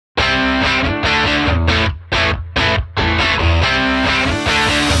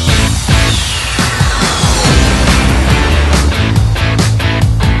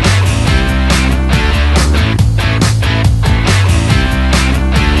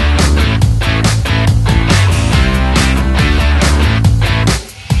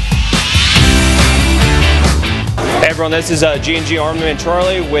everyone, this is G&G Armament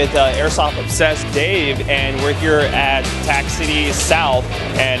Charlie with Airsoft Obsessed Dave, and we're here at Tac-City South,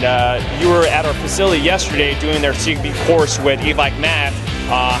 and you were at our facility yesterday doing their CB course with 5x5 M.E.T.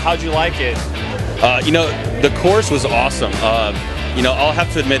 How'd you like it? You know, the course was awesome. You know, I'll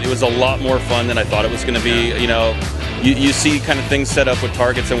have to admit it was a lot more fun than I thought it was going to be. You know, you see kind of things set up with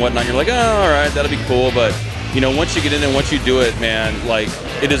targets and whatnot, you're like, oh, all right, that'll be cool, but you know, once you get in and once you do it, man, like,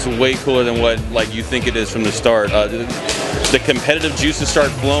 it is way cooler than what, like, you think it is from the start. The competitive juices start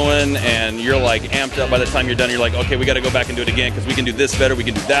flowing, and you're, like, amped up by the time you're done. You're like, okay, we got to go back and do it again because we can do this better, we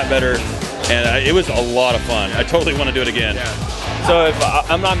can do that better. And it was a lot of fun. I totally want to do it again. Yeah. So if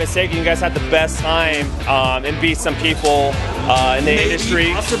I'm not mistaken, you guys had the best time and beat some people in the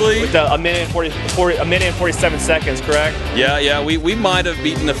industry. Possibly. With a minute and 47 seconds, correct? Yeah. We might have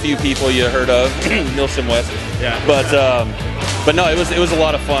beaten a few people you heard of, Nilsen West. Yeah. But no, it was a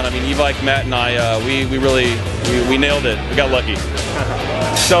lot of fun. I mean, 5x5 Matt and I, we really nailed it. We got lucky.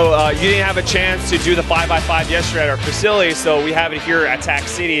 So you didn't have a chance to do the 5x5 yesterday at our facility, so we have it here at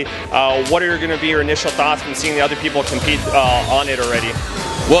Tac-City. What are going to be your initial thoughts from seeing the other people compete on it already?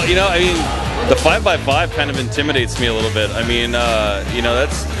 Well, you know, I mean, the 5x5 kind of intimidates me a little bit. I mean, you know,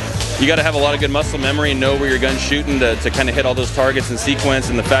 you got to have a lot of good muscle memory and know where your gun's shooting to kind of hit all those targets in sequence,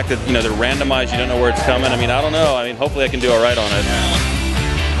 and the fact that, you know, they're randomized, you don't know where it's coming. I mean, I don't know. I mean, hopefully I can do all right on it.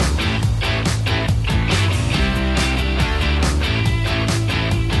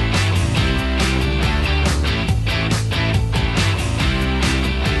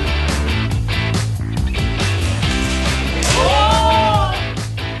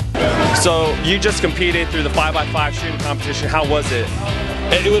 So you just competed through the 5x5 shooting competition. How was it?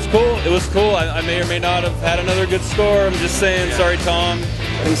 It was cool. It was cool. I may or may not have had another good score. I'm just saying, yeah. Sorry, Tom.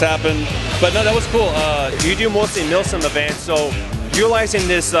 Things happen. But no, that was cool. You do mostly MILSIM events, so utilizing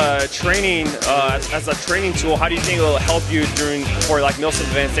this training as a training tool, how do you think it will help you for like MILSIM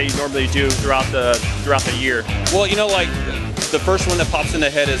events that you normally do throughout the year? Well, you know, like, the first one that pops in the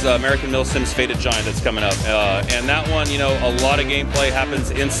head is American MILSIM's Fated Giant that's coming up. And that one, you know, a lot of gameplay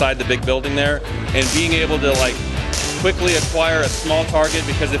happens inside the big building there. And being able to, like, quickly acquire a small target,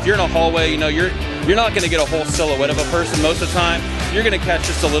 because if you're in a hallway, you know, you're not going to get a whole silhouette of a person most of the time. You're going to catch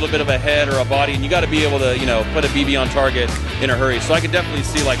just a little bit of a head or a body, and you got to be able to, you know, put a BB on target in a hurry. So I could definitely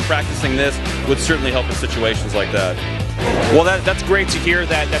see, like, practicing this would certainly help in situations like that. Well, that's great to hear.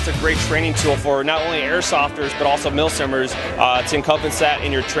 That's a great training tool for not only airsofters but also MILSIMers to encompass that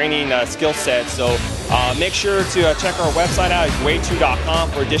in your training skill set. So make sure to check our website out at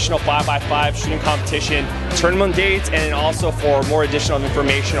way2.com for additional 5x5 shooting competition tournament dates, and also for more additional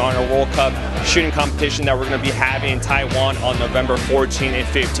information on our World Cup shooting competition that we're going to be having in Taiwan on November 14th and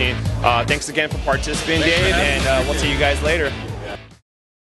 15th. Thanks again for participating, Dave, and we'll see you guys later.